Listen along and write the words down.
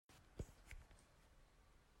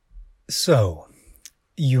So,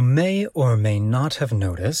 you may or may not have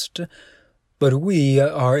noticed, but we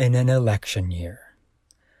are in an election year.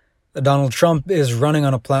 Donald Trump is running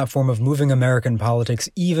on a platform of moving American politics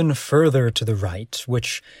even further to the right,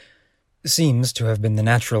 which seems to have been the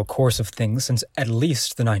natural course of things since at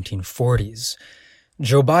least the 1940s.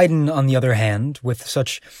 Joe Biden, on the other hand, with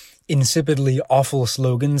such insipidly awful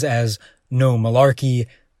slogans as "No Malarkey,"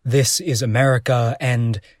 "This is America,"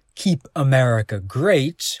 and "Keep America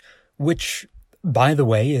Great," which, by the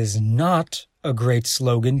way, is not a great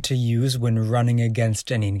slogan to use when running against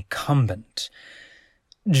an incumbent.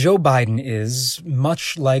 Joe Biden is,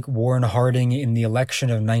 much like Warren Harding in the election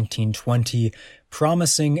of 1920,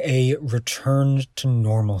 promising a return to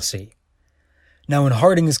normalcy. Now, in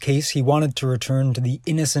Harding's case, he wanted to return to the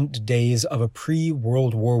innocent days of a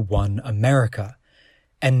pre-World War I America,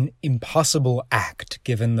 an impossible act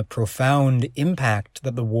given the profound impact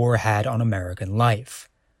that the war had on American life.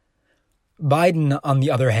 Biden, on the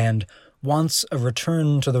other hand, wants a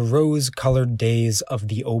return to the rose-colored days of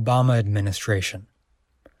the Obama administration.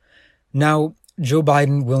 Now, Joe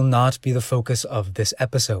Biden will not be the focus of this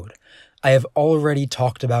episode. I have already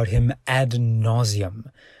talked about him ad nauseum,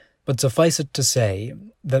 but suffice it to say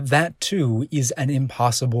that that too is an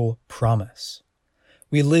impossible promise.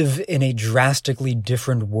 We live in a drastically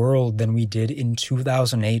different world than we did in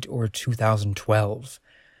 2008 or 2012.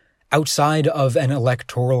 Outside of an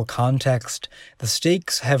electoral context, the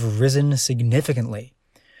stakes have risen significantly.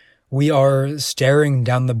 We are staring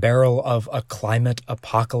down the barrel of a climate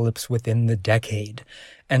apocalypse within the decade,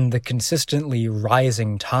 and the consistently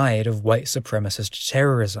rising tide of white supremacist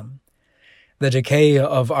terrorism. The decay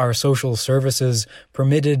of our social services,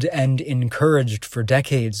 permitted and encouraged for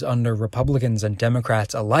decades under Republicans and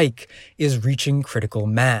Democrats alike, is reaching critical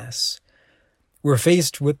mass. We're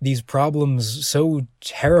faced with these problems so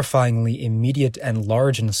terrifyingly immediate and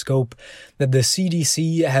large in scope that the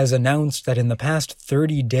CDC has announced that in the past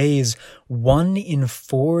 30 days, 1 in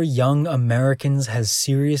 4 young Americans has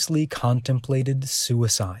seriously contemplated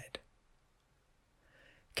suicide.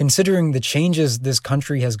 Considering the changes this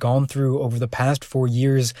country has gone through over the past 4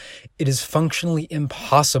 years, it is functionally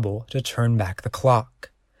impossible to turn back the clock.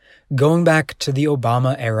 Going back to the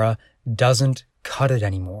Obama era doesn't cut it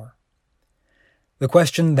anymore. The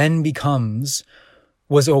question then becomes,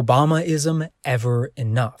 was Obamaism ever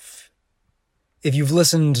enough? If you've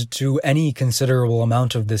listened to any considerable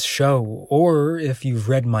amount of this show, or if you've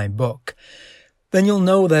read my book, then you'll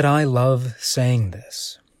know that I love saying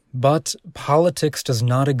this. But politics does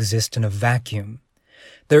not exist in a vacuum.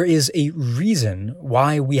 There is a reason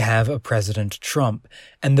why we have a President Trump,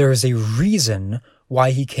 and there is a reason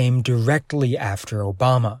why he came directly after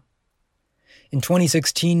Obama. In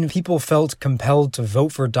 2016, people felt compelled to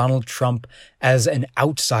vote for Donald Trump as an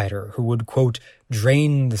outsider who would, quote,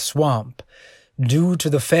 drain the swamp, due to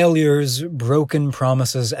the failures, broken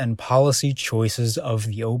promises, and policy choices of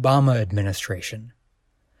the Obama administration.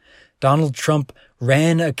 Donald Trump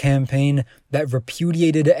ran a campaign that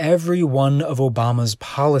repudiated every one of Obama's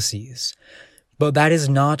policies, but that is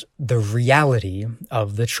not the reality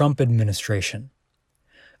of the Trump administration.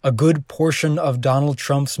 A good portion of Donald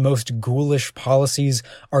Trump's most ghoulish policies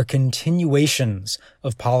are continuations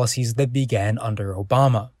of policies that began under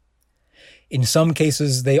Obama. In some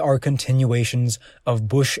cases, they are continuations of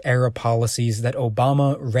Bush-era policies that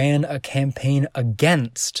Obama ran a campaign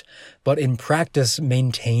against, but in practice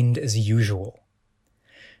maintained as usual.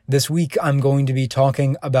 This week, I'm going to be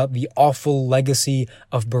talking about the awful legacy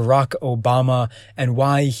of Barack Obama and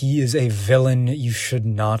why he is a villain you should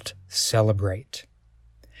not celebrate.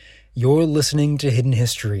 You're listening to Hidden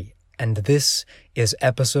History, and this is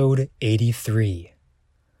episode 83.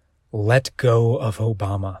 Let Go of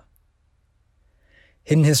Obama.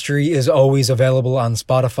 Hidden History is always available on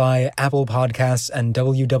Spotify, Apple Podcasts, and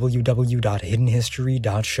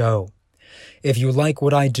www.hiddenhistory.show. If you like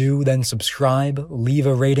what I do, then subscribe, leave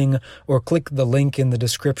a rating, or click the link in the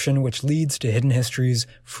description which leads to Hidden History's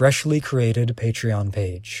freshly created Patreon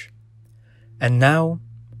page. And now,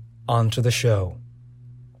 on to the show.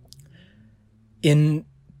 In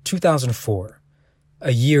 2004,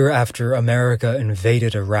 a year after America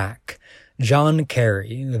invaded Iraq, John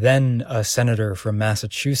Kerry, then a senator from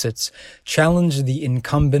Massachusetts, challenged the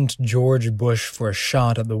incumbent George Bush for a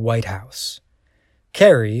shot at the White House.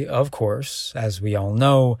 Kerry, of course, as we all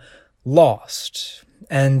know, lost,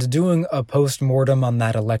 and doing a post-mortem on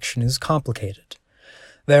that election is complicated.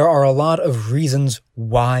 There are a lot of reasons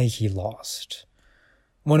why he lost.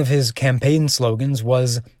 One of his campaign slogans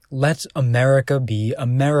was, "Let America be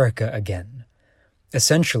America again,"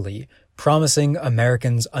 essentially promising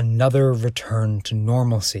Americans another return to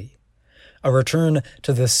normalcy, a return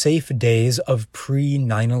to the safe days of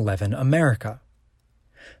pre-9/11 America.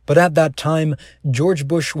 But at that time, George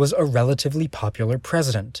Bush was a relatively popular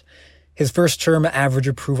president. His first-term average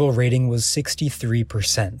approval rating was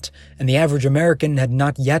 63%, and the average American had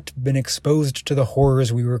not yet been exposed to the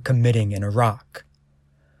horrors we were committing in Iraq.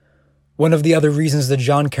 One of the other reasons that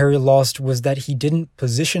John Kerry lost was that he didn't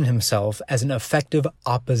position himself as an effective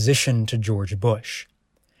opposition to George Bush.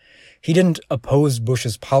 He didn't oppose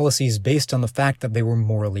Bush's policies based on the fact that they were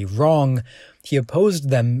morally wrong. He opposed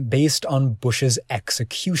them based on Bush's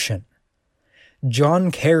execution. John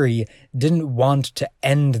Kerry didn't want to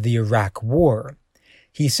end the Iraq War.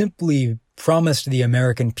 He simply promised the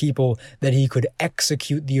American people that he could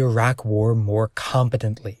execute the Iraq War more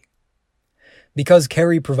competently. Because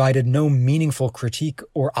Kerry provided no meaningful critique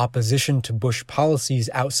or opposition to Bush policies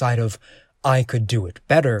outside of, "I could do it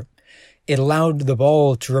better," it allowed the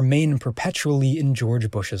ball to remain perpetually in George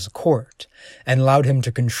Bush's court, and allowed him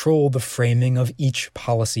to control the framing of each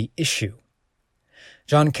policy issue.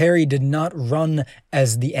 John Kerry did not run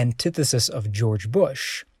as the antithesis of George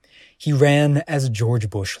Bush. He ran as George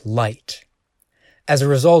Bush Light. As a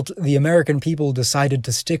result, the American people decided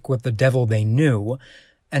to stick with the devil they knew,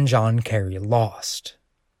 and John Kerry lost.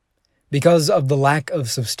 Because of the lack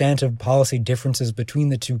of substantive policy differences between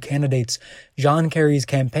the two candidates, John Kerry's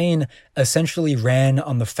campaign essentially ran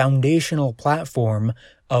on the foundational platform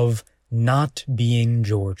of not being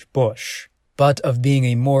George Bush, but of being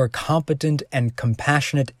a more competent and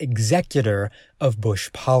compassionate executor of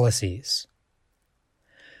Bush policies.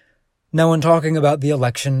 Now, when talking about the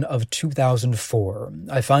election of 2004,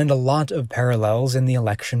 I find a lot of parallels in the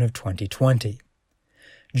election of 2020.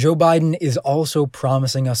 Joe Biden is also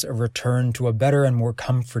promising us a return to a better and more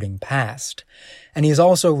comforting past, and he is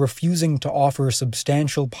also refusing to offer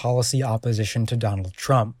substantial policy opposition to Donald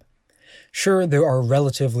Trump. Sure, there are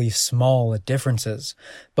relatively small differences,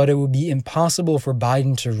 but it would be impossible for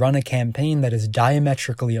Biden to run a campaign that is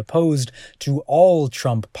diametrically opposed to all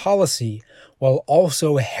Trump policy, while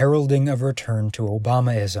also heralding a return to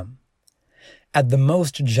Obamaism. At the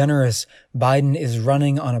most generous, Biden is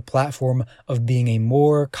running on a platform of being a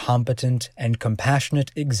more competent and compassionate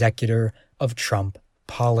executor of Trump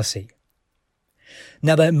policy.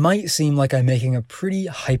 Now, that might seem like I'm making a pretty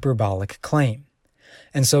hyperbolic claim.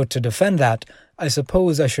 And so to defend that, I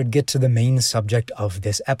suppose I should get to the main subject of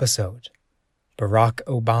this episode: Barack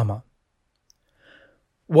Obama.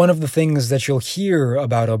 One of the things that you'll hear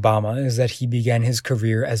about Obama is that he began his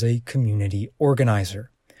career as a community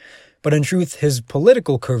organizer. But in truth, his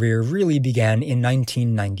political career really began in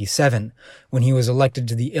 1997, when he was elected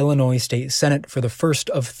to the Illinois State Senate for the first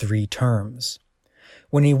of 3 terms.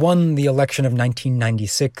 When he won the election of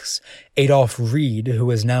 1996, Adolph Reed, who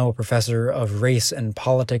is now a professor of race and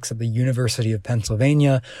politics at the University of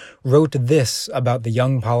Pennsylvania, wrote this about the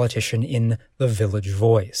young politician in The Village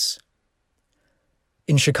Voice.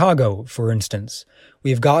 In Chicago, for instance, we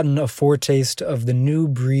have gotten a foretaste of the new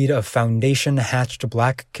breed of foundation-hatched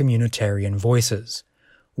black communitarian voices.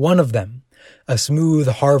 One of them, a smooth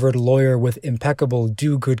Harvard lawyer with impeccable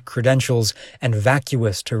do-good credentials and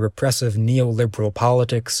vacuous to repressive neoliberal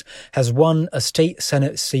politics, has won a state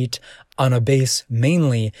Senate seat on a base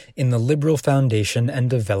mainly in the liberal foundation and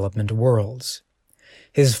development worlds.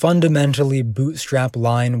 His fundamentally bootstrap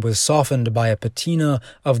line was softened by a patina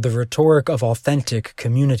of the rhetoric of authentic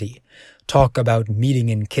community. Talk about meeting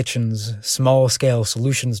in kitchens, small-scale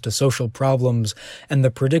solutions to social problems, and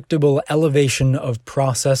the predictable elevation of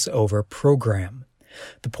process over program.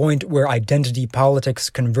 The point where identity politics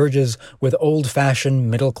converges with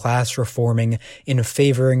old-fashioned middle-class reforming in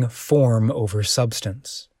favoring form over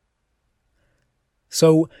substance.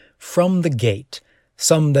 So, from the gate,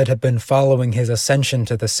 some that have been following his ascension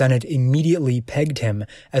to the Senate immediately pegged him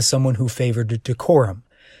as someone who favored decorum,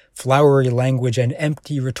 flowery language and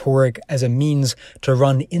empty rhetoric as a means to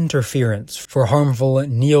run interference for harmful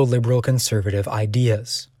neoliberal conservative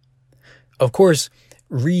ideas. Of course,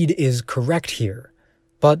 Reed is correct here,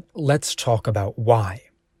 but let's talk about why.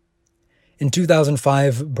 In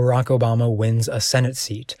 2005, Barack Obama wins a Senate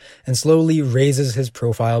seat and slowly raises his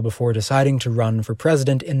profile before deciding to run for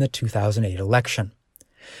president in the 2008 election.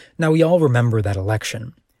 Now, we all remember that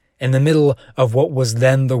election. In the middle of what was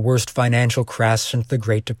then the worst financial crash since the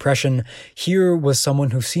Great Depression, here was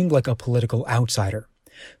someone who seemed like a political outsider,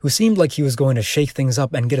 who seemed like he was going to shake things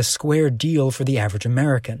up and get a square deal for the average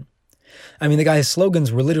American. I mean, the guy's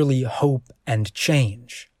slogans were literally hope and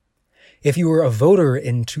change. If you were a voter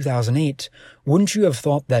in 2008, wouldn't you have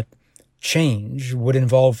thought that change would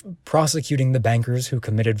involve prosecuting the bankers who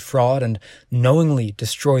committed fraud and knowingly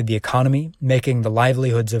destroyed the economy, making the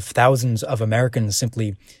livelihoods of thousands of Americans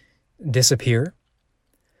simply disappear?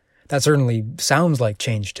 That certainly sounds like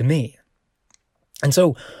change to me. And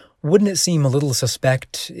so, wouldn't it seem a little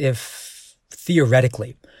suspect if,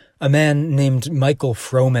 theoretically, a man named Michael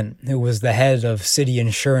Froman, who was the head of Citi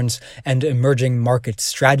Insurance and Emerging Market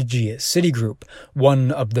Strategy at Citigroup,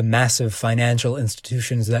 one of the massive financial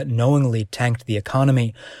institutions that knowingly tanked the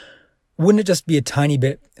economy, wouldn't it just be a tiny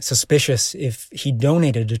bit suspicious if he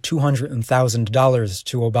donated $200,000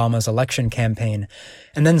 to Obama's election campaign,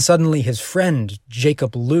 and then suddenly his friend,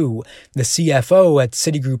 Jacob Lew, the CFO at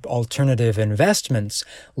Citigroup Alternative Investments,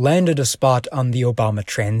 landed a spot on the Obama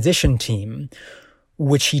transition team,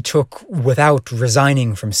 which he took without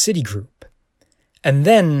resigning from Citigroup. And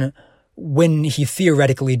then, when he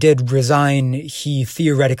theoretically did resign, he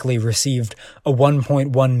theoretically received a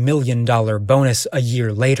 $1.1 million bonus a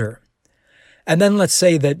year later. And then let's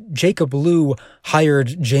say that Jacob Lew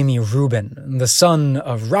hired Jamie Rubin, the son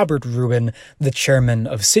of Robert Rubin, the chairman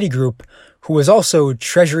of Citigroup, who was also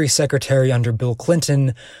Treasury Secretary under Bill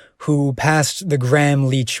Clinton, who passed the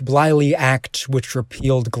Gramm-Leach-Bliley Act, which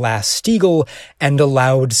repealed Glass-Steagall and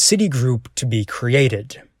allowed Citigroup to be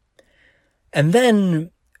created. And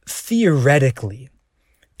then, theoretically,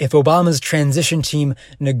 if Obama's transition team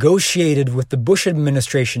negotiated with the Bush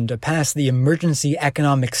administration to pass the Emergency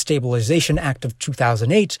Economic Stabilization Act of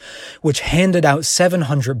 2008, which handed out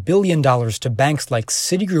 $700 billion to banks like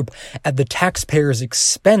Citigroup at the taxpayers'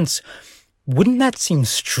 expense, wouldn't that seem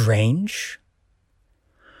strange?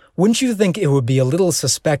 Wouldn't you think it would be a little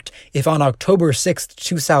suspect if on October 6,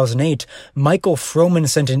 2008, Michael Froman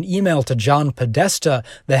sent an email to John Podesta,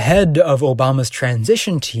 the head of Obama's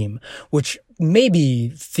transition team, which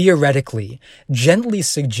maybe, theoretically, gently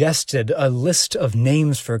suggested a list of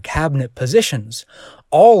names for cabinet positions,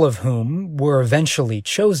 all of whom were eventually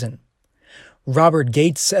chosen? Robert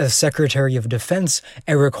Gates as Secretary of Defense,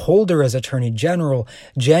 Eric Holder as Attorney General,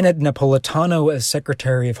 Janet Napolitano as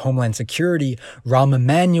Secretary of Homeland Security, Rahm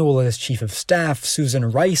Emanuel as Chief of Staff,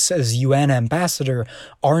 Susan Rice as UN Ambassador,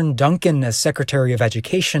 Arne Duncan as Secretary of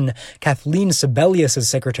Education, Kathleen Sebelius as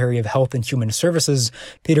Secretary of Health and Human Services,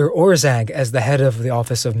 Peter Orszag as the head of the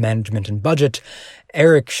Office of Management and Budget,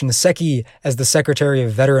 Eric Shinseki as the Secretary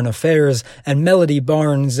of Veteran Affairs, and Melody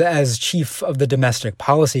Barnes as Chief of the Domestic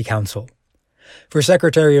Policy Council. For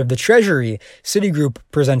Secretary of the Treasury, Citigroup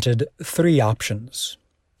presented three options.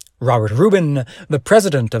 Robert Rubin, the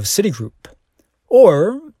president of Citigroup,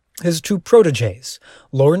 or his two protégés,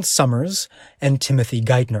 Lawrence Summers and Timothy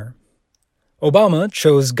Geithner. Obama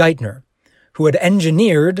chose Geithner, who had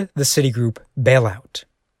engineered the Citigroup bailout.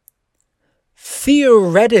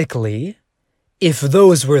 Theoretically, if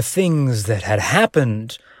those were things that had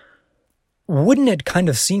happened, wouldn't it kind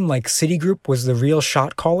of seem like Citigroup was the real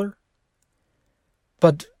shot caller?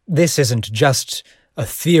 But this isn't just a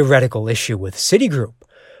theoretical issue with Citigroup.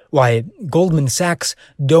 Why, Goldman Sachs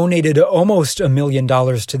donated almost $1 million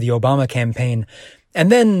to the Obama campaign,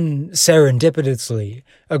 and then, serendipitously,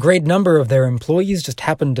 a great number of their employees just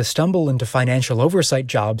happened to stumble into financial oversight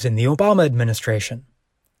jobs in the Obama administration.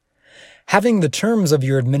 Having the terms of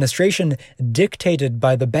your administration dictated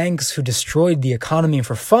by the banks who destroyed the economy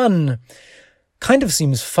for fun kind of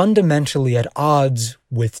seems fundamentally at odds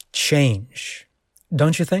with change.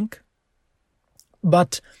 Don't you think?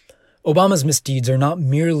 But Obama's misdeeds are not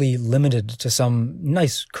merely limited to some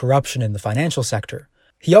nice corruption in the financial sector.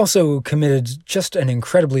 He also committed just an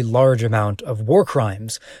incredibly large amount of war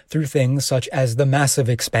crimes through things such as the massive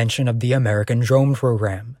expansion of the American drone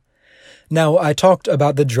program. Now, I talked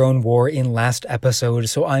about the drone war in last episode,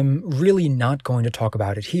 so I'm really not going to talk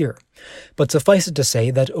about it here. But suffice it to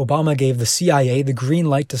say that Obama gave the CIA the green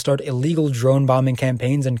light to start illegal drone bombing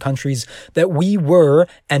campaigns in countries that we were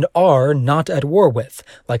and are not at war with,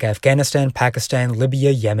 like Afghanistan, Pakistan,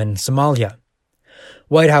 Libya, Yemen, Somalia.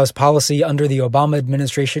 White House policy under the Obama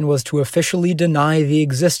administration was to officially deny the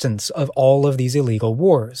existence of all of these illegal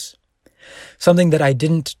wars. Something that I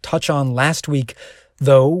didn't touch on last week,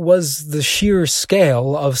 though, was the sheer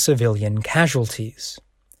scale of civilian casualties.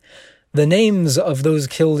 The names of those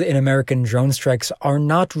killed in American drone strikes are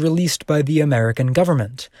not released by the American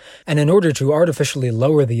government, and in order to artificially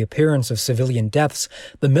lower the appearance of civilian deaths,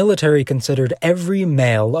 the military considered every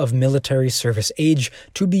male of military service age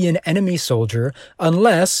to be an enemy soldier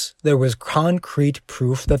unless there was concrete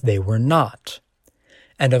proof that they were not.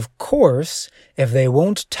 And of course, if they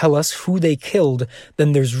won't tell us who they killed,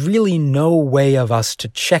 then there's really no way of us to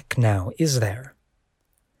check now, is there?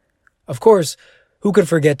 Of course, who could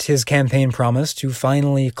forget his campaign promise to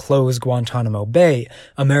finally close Guantanamo Bay,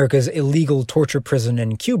 America's illegal torture prison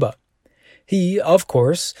in Cuba? He, of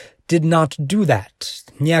course, did not do that.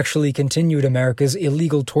 He actually continued America's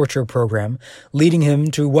illegal torture program, leading him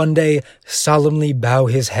to one day solemnly bow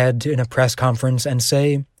his head in a press conference and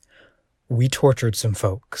say, "We tortured some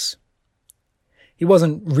folks." He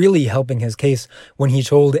wasn't really helping his case when he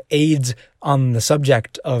told aides on the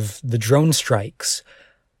subject of the drone strikes,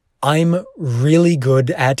 "I'm really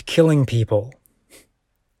good at killing people."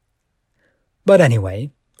 But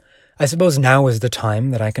anyway, I suppose now is the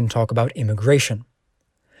time that I can talk about immigration.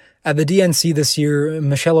 At the DNC this year,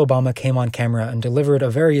 Michelle Obama came on camera and delivered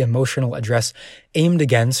a very emotional address aimed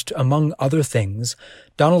against, among other things,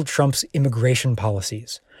 Donald Trump's immigration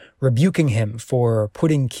policies, rebuking him for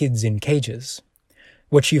putting kids in cages.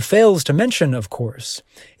 What she fails to mention, of course,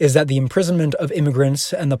 is that the imprisonment of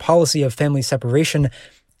immigrants and the policy of family separation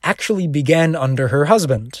actually began under her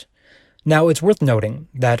husband. Now, it's worth noting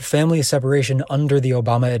that family separation under the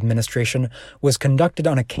Obama administration was conducted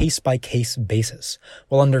on a case-by-case basis,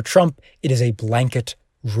 while under Trump, it is a blanket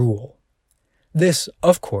rule. This,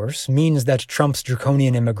 of course, means that Trump's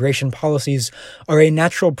draconian immigration policies are a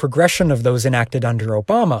natural progression of those enacted under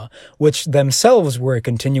Obama, which themselves were a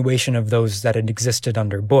continuation of those that had existed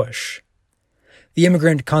under Bush. The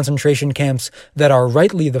immigrant concentration camps that are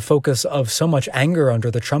rightly the focus of so much anger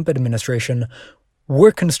under the Trump administration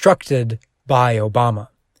were constructed by Obama,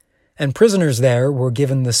 and prisoners there were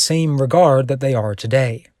given the same regard that they are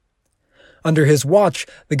today. Under his watch,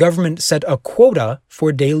 the government set a quota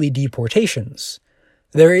for daily deportations.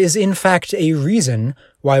 There is in fact a reason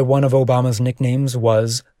why one of Obama's nicknames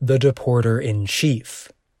was the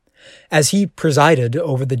Deporter-in-Chief, as he presided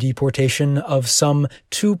over the deportation of some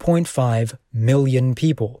 2.5 million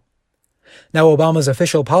people. Now, Obama's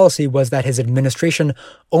official policy was that his administration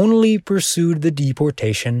only pursued the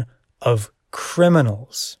deportation of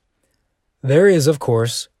criminals. There is, of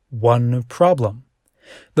course, one problem.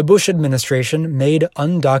 The Bush administration made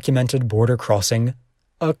undocumented border crossing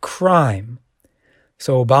a crime.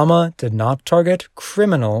 So Obama did not target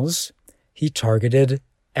criminals, he targeted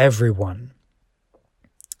everyone.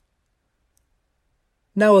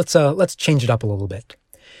 Now let's change it up a little bit.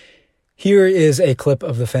 Here is a clip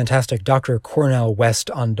of the fantastic Dr. Cornel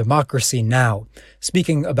West on Democracy Now!,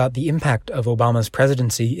 speaking about the impact of Obama's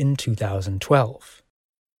presidency in 2012.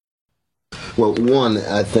 Well, one,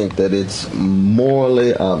 I think that it's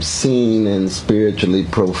morally obscene and spiritually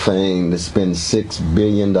profane to spend $6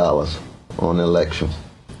 billion on an election,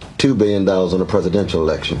 $2 billion on a presidential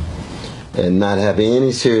election, and not have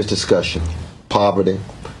any serious discussion. Poverty,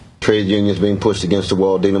 trade unions being pushed against the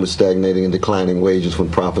wall, dealing with stagnating and declining wages when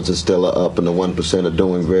profits are still up and the 1% are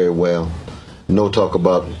doing very well. No talk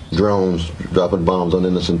about drones dropping bombs on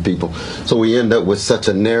innocent people. So we end up with such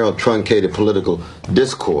a narrow, truncated political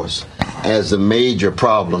discourse as the major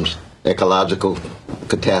problems: ecological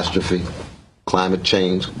catastrophe, climate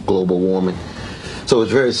change, global warming. So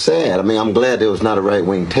it's very sad. I mean, I'm glad there was not a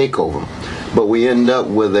right-wing takeover, but we end up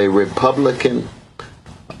with a Republican,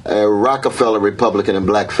 a Rockefeller Republican in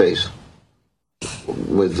blackface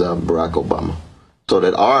with Barack Obama, so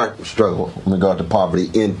that our struggle in regard to poverty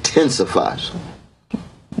intensifies.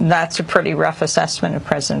 That's a pretty rough assessment of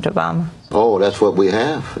President Obama. Oh, that's what we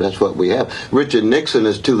have. That's what we have. Richard Nixon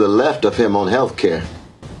is to the left of him on health care.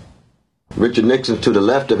 Richard Nixon's to the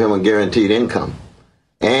left of him on guaranteed income.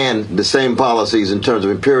 And the same policies in terms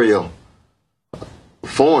of imperial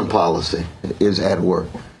foreign policy is at work.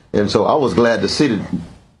 And so I was glad to see that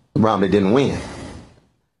Romney didn't win.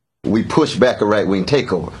 We pushed back a right-wing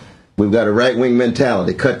takeover. We've got a right-wing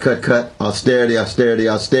mentality. Cut, cut, cut. Austerity, austerity,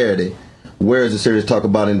 austerity. Where is the serious talk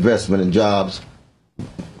about investment and jobs,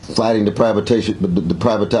 fighting the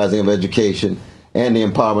privatizing of education, and the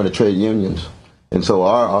empowerment of trade unions? And so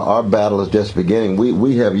our battle is just beginning.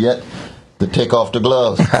 We have yet to take off the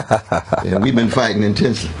gloves, and we've been fighting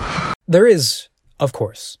intensely. There is, of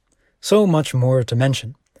course, so much more to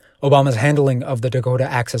mention. Obama's handling of the Dakota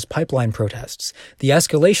Access Pipeline protests, the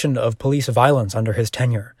escalation of police violence under his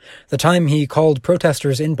tenure, the time he called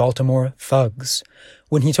protesters in Baltimore thugs,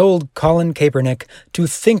 when he told Colin Kaepernick to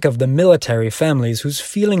think of the military families whose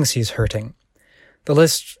feelings he's hurting. The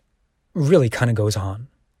list really kind of goes on.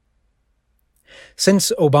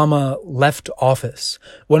 Since Obama left office,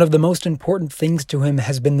 one of the most important things to him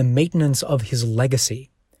has been the maintenance of his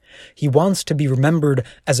legacy. He wants to be remembered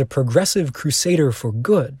as a progressive crusader for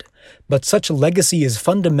good, but such legacy is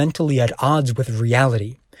fundamentally at odds with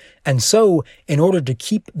reality. And so, in order to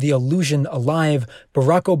keep the illusion alive,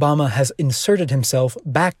 Barack Obama has inserted himself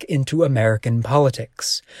back into American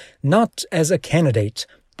politics, not as a candidate,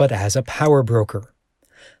 but as a power broker.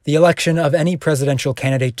 The election of any presidential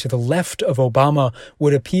candidate to the left of Obama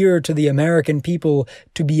would appear to the American people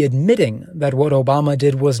to be admitting that what Obama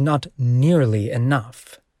did was not nearly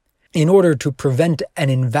enough. In order to prevent an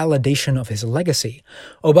invalidation of his legacy,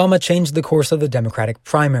 Obama changed the course of the Democratic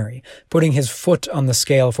primary, putting his foot on the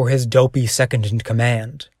scale for his dopey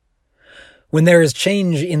second-in-command. When there is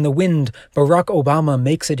change in the wind, Barack Obama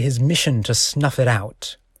makes it his mission to snuff it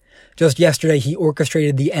out. Just yesterday, he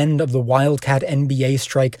orchestrated the end of the Wildcat NBA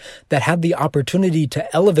strike that had the opportunity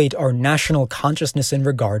to elevate our national consciousness in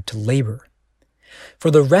regard to labor.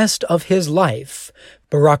 For the rest of his life,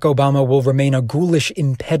 Barack Obama will remain a ghoulish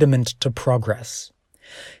impediment to progress.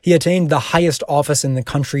 He attained the highest office in the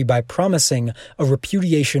country by promising a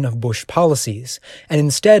repudiation of Bush policies, and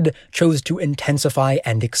instead chose to intensify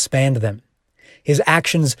and expand them. His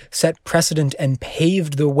actions set precedent and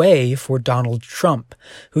paved the way for Donald Trump,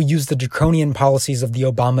 who used the draconian policies of the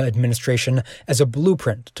Obama administration as a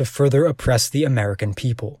blueprint to further oppress the American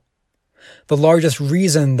people. The largest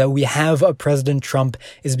reason that we have a President Trump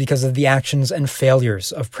is because of the actions and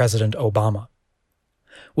failures of President Obama.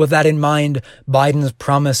 With that in mind, Biden's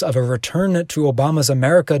promise of a return to Obama's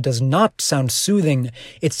America does not sound soothing,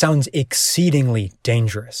 it sounds exceedingly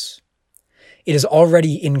dangerous. It is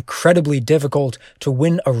already incredibly difficult to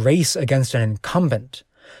win a race against an incumbent,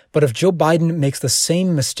 but if Joe Biden makes the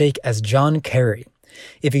same mistake as John Kerry,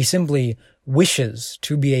 if he simply wishes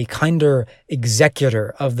to be a kinder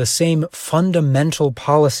executor of the same fundamental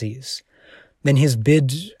policies, then his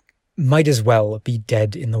bid might as well be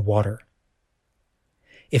dead in the water.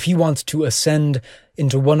 If he wants to ascend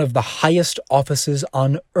into one of the highest offices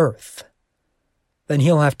on earth, then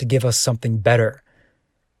he'll have to give us something better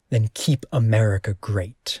than keep America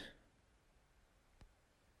great.